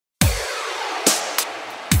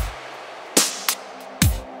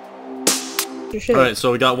Your shit. Alright,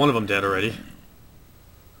 so we got one of them dead already.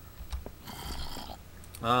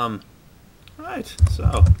 Right,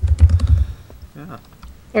 so. Yeah.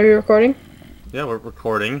 Are you recording? Yeah, we're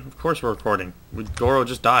recording. Of course we're recording. Goro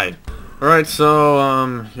just died. Alright, so,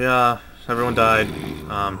 yeah, everyone died.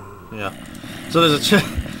 Yeah. So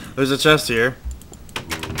there's a chest here.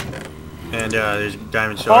 And, there's a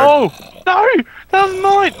diamond shard. Oh! No! That was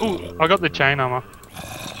mine! Ooh, I got the chain armor.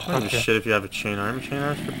 I don't give a shit if you have a chain armor. Chain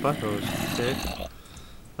armor's for buttholes. Okay.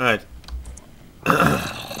 Alright.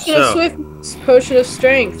 So, Swift potion of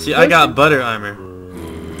strength. see, I got butter armor.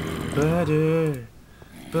 Butter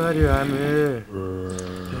armor.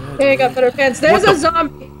 Hey, I got better pants. There's a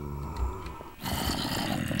zombie.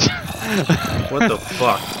 What the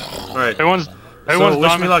fuck? Alright. Everyone's So, wish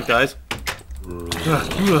diamond. me luck, guys.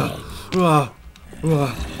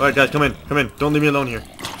 Alright, guys, come in. Don't leave me alone here.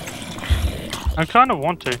 I kind of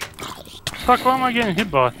want to. Fuck, what am I getting hit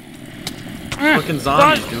by? Fucking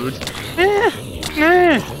zombies, dude.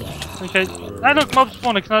 Okay. Hey, look, mob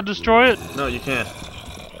spawner. Can I destroy it? No, you can't.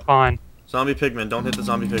 Fine. Zombie pigmen. Don't hit the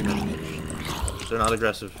zombie pigmen. They're not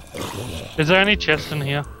aggressive. Is there any chest in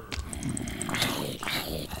here?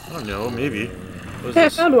 I don't know, maybe. What is Hey, I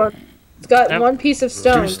this? found one. It's got Yep. one piece of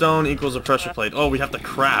stone. 2 stone equals a pressure plate. Oh, we have to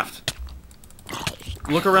craft.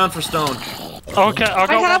 Look around for stone. Okay, I I got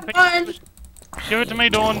have one. one. Give it to me,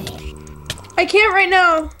 Dawn. I can't right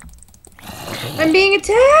now. I'm being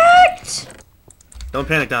attacked. Don't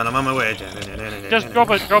panic, Don. I'm on my way. Just drop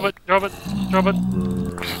it. Time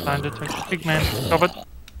to take the big man. Drop it.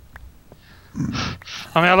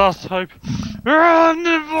 I'm our last hope. Run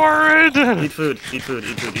for it! Eat food.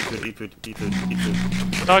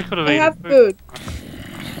 I could have I eaten have food.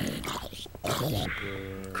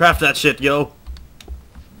 Craft that shit, yo.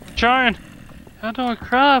 Trying. How do I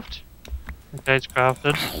craft? Okay, it's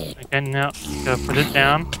crafted. Okay, now gotta put it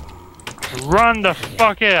down. Run the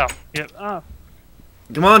fuck out. Yep. Up.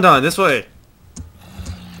 Come on, Don. This way.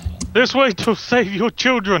 This way to save your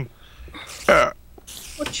children.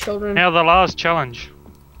 What children? Now the last challenge.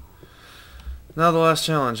 Now the last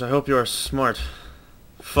challenge. I hope you are smart.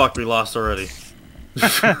 Fuck, we lost already.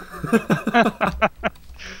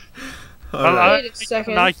 Alright. Wait a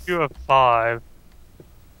second. An IQ of 5.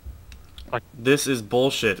 This is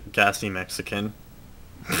bullshit, gassy Mexican.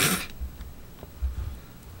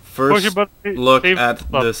 First, look at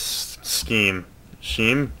this scheme.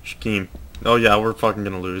 Scheme? Oh yeah, we're fucking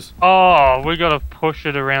gonna lose. Oh, we gotta push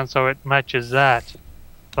it around so it matches that.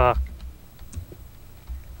 Fuck.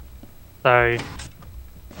 So,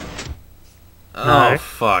 Oh, No.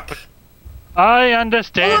 fuck. I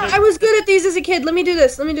understand. Hold on, I was good at these as a kid. Let me do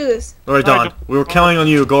this. Alright, Don. We were counting on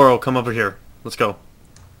you. Goro, come over here. Let's go.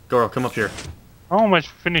 Goro, come up here. I almost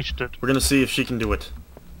finished it. We're gonna see if she can do it.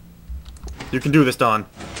 You can do this, Don.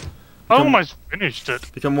 I almost finished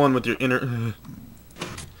it. Become one with your inner...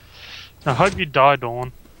 I hope you die,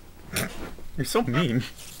 Dawn. You're so mean.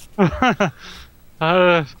 How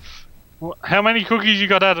many cookies you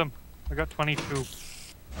got, Adam? I got 22.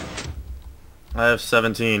 I have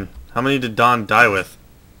 17. How many did Don die with?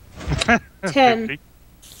 10.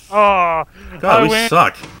 Oh, God, I we win.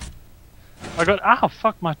 suck. I got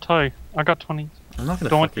fuck my toe. I got 20. I'm not gonna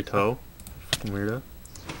Don't fuck your toe. Fucking weirdo.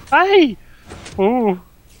 Hey! Ooh.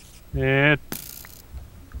 Yeah.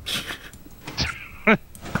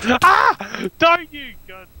 Ah! Don't you,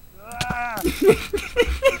 God! Ah!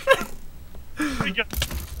 We got-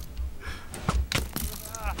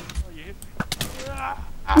 Ah! Oh, you hit me. Ah!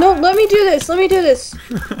 No, let me do this. What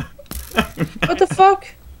the fuck?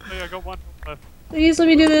 Hey, I got one left. Please let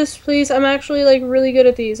me do this, please. I'm actually like really good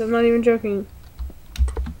at these. I'm not even joking.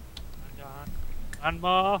 One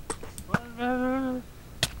more.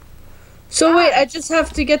 So wait, I just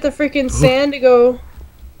have to get the freaking sand to go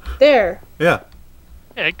there. Yeah.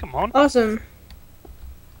 Yeah, come on. Awesome.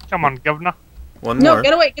 Come on, governor. One No, more.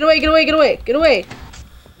 get away.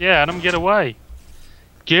 Yeah, Adam, get away.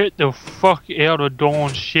 Get the fuck out of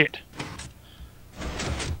Dawn's shit.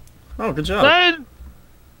 Oh, good job. No!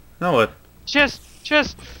 Now what? Chest!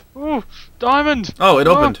 Ooh, diamond! Oh, it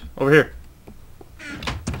opened. Over here.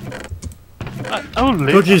 Oh,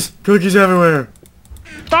 live. Cookies everywhere.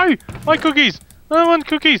 No! My cookies! I want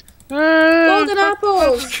cookies! Golden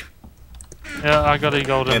apples. Yeah, I got a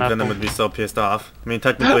golden And Venom apple. would be so pissed off. I mean,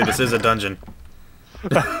 technically, this is a dungeon.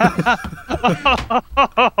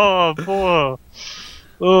 Oh, boy.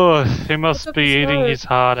 Oh, he must What's be up, eating sir? his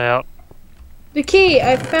heart out. The key.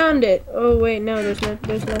 I found it. Oh wait, no.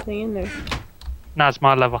 There's nothing in there. No, it's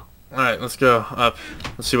my lever. Alright, let's go up.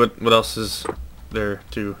 Let's see what else is there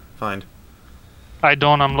to find. Hey,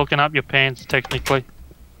 Dawn, I'm looking up your pants, technically.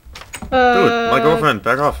 Dude, my girlfriend,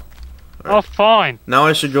 back off. Oh, fine. Now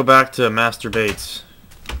I should go back to Master Bates.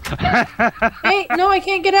 Hey, no, I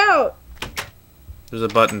can't get out. There's a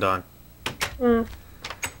button, Don. Mm.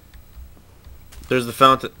 There's the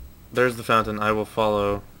fountain. There's the fountain. I will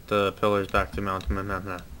follow the pillars back to Mountain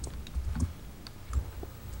Manana.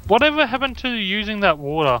 Whatever happened to using that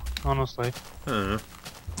water, honestly? I don't know.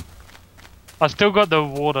 I still got the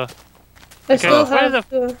water. I still where have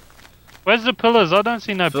the... Where's the pillars? I don't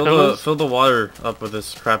see no pillars. Fill the water up with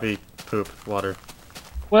this crappy poop water.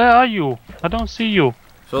 Where are you? I don't see you.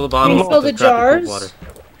 Fill the bottle Can you fill with the crappy poop jars?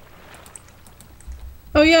 water.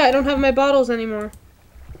 Oh yeah, I don't have my bottles anymore.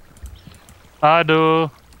 I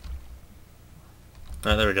do.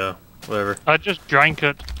 Alright, there we go. Whatever. I just drank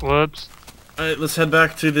it. Whoops. Alright, let's head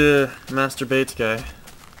back to the Master Bates guy.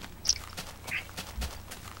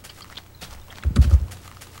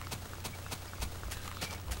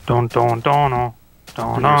 Don. Dude,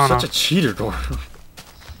 you're such a cheater, Goro.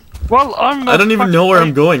 Well, I don't even know where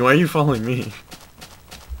I'm going. Why are you following me?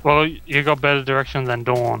 Well, you got better direction than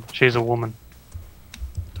Dawn. She's a woman.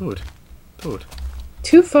 Dude.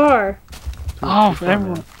 Too far. Oh, too far,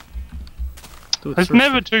 everyone. man. Dude, It's seriously.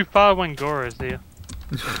 never too far when Goro's there.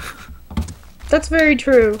 That's very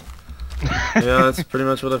true. Yeah, that's pretty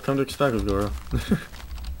much what I've come to expect with Goro.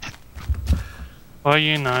 Well,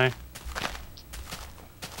 you know.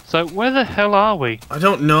 So, where the hell are we? I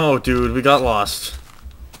don't know, dude. We got lost.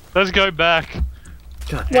 Let's go back.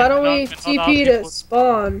 God. Why don't we Not TP asking to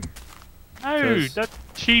spawn No, Cause- that's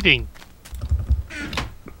cheating.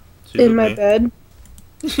 She's in with my me. bed?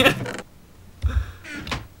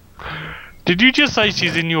 Did you just say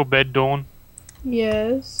she's in your bed, Dawn?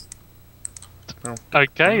 Yes.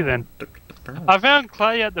 Okay, then. I found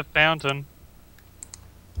clay at the fountain.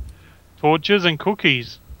 Torches and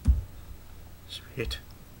cookies. Sweet.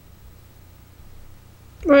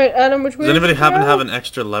 Right, Adam, which way? Does anybody did you happen to go? have an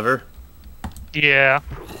extra lever? Yeah.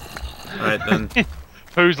 Alright then.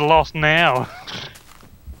 Who's lost now?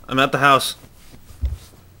 I'm at the house.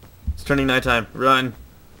 It's turning nighttime. Run.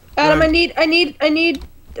 Adam, Run. I need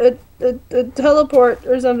a teleport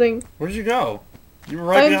or something. Where'd you go? You were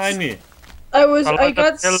right I'm behind me. I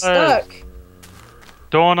got stuck.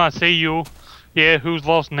 Dawn, I see you. Yeah, who's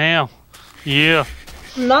lost now? Yeah.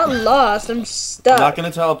 I'm not lost. I'm just I'm stuck. not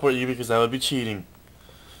gonna teleport you because that would be cheating.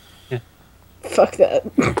 Fuck that.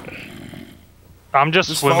 I'm just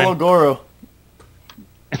Just follow swimming. Goro.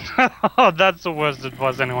 Oh, that's the worst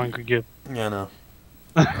advice anyone could give. Yeah, I know.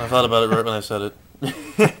 I thought about it right when I said it.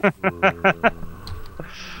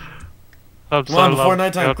 I'm Come so on, before loved.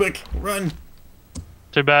 nighttime, Yep. quick, run!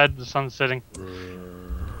 Too bad the sun's setting.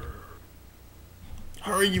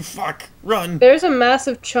 Hurry, you fuck! Run! There's a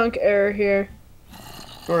massive chunk error here.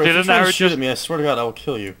 Goro, if you Didn't try I to shoot just- at me, I swear to God, I will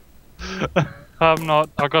kill you. I'm not.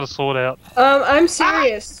 I got a sword out. I'm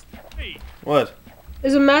serious. What?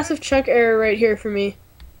 There's a massive chunk error right here for me. It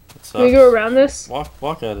Can we sucks. go around this?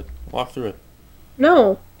 Walk at it. Walk through it.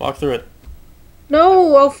 No. Walk through it.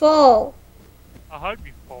 No, I'll fall. I hope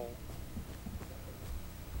you fall.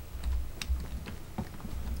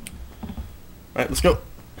 Alright, let's go.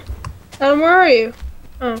 Adam, where are you?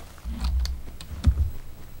 Oh.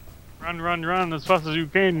 Run as fast as you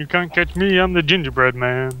can. You can't catch me. I'm the gingerbread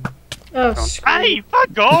man. Oh, Hey,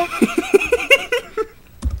 fuck off!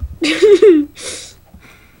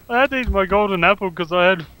 I had to eat my golden apple because I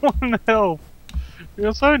had 1 health.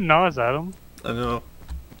 You're so nice, Adam. I know.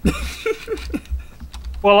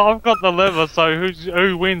 Well, I've got the lever, so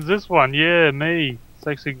who wins this one? Yeah, me.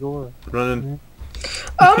 Sexy Gora. Running.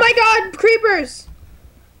 Oh my god, creepers!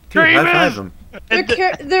 Dude, high Creepers! five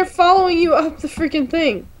them. They're following you up the freaking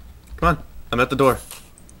thing. Come on. I'm at the door.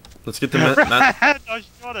 Let's get the map. I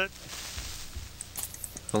shot it.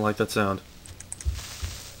 Don't like that sound.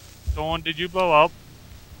 Dawn, did you blow up?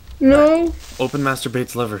 No. Open Master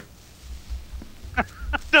Bates lever. I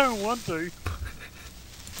don't want to.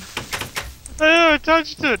 Oh, I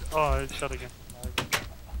touched it. Oh, it shut again.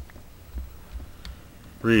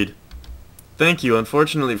 Read. Thank you.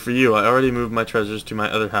 Unfortunately for you, I already moved my treasures to my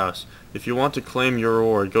other house. If you want to claim your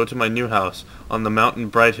reward, go to my new house on the mountain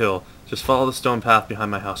Bright Hill. Just follow the stone path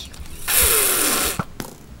behind my house.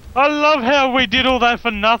 I love how we did all that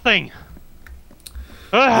for nothing.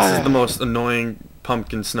 This is the most annoying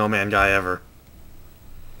pumpkin snowman guy ever.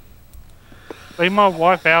 Leave my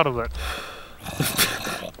wife out of it.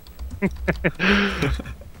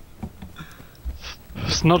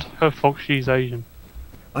 It's not her fault she's Asian.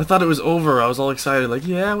 I thought it was over. I was all excited, like,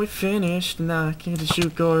 yeah, we finished. Now I can get to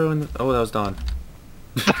shoot Goro. And oh, that was Dawn.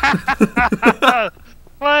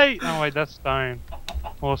 Wait! Oh wait, that's stone.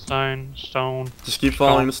 More stone. Stone. Just keep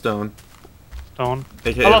following the stone. stone.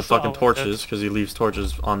 AKA I the lost fucking all of it. torches, because he leaves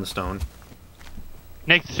torches on the stone.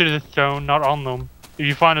 Next to the stone, not on them. If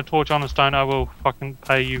you find a torch on a stone, I will fucking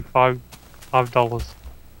pay you $5. I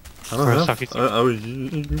don't Or have. suck it.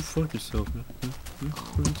 You fuck yourself, man.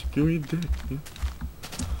 Give me a dick.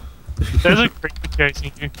 There's a creeper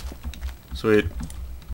chasing you. Sweet.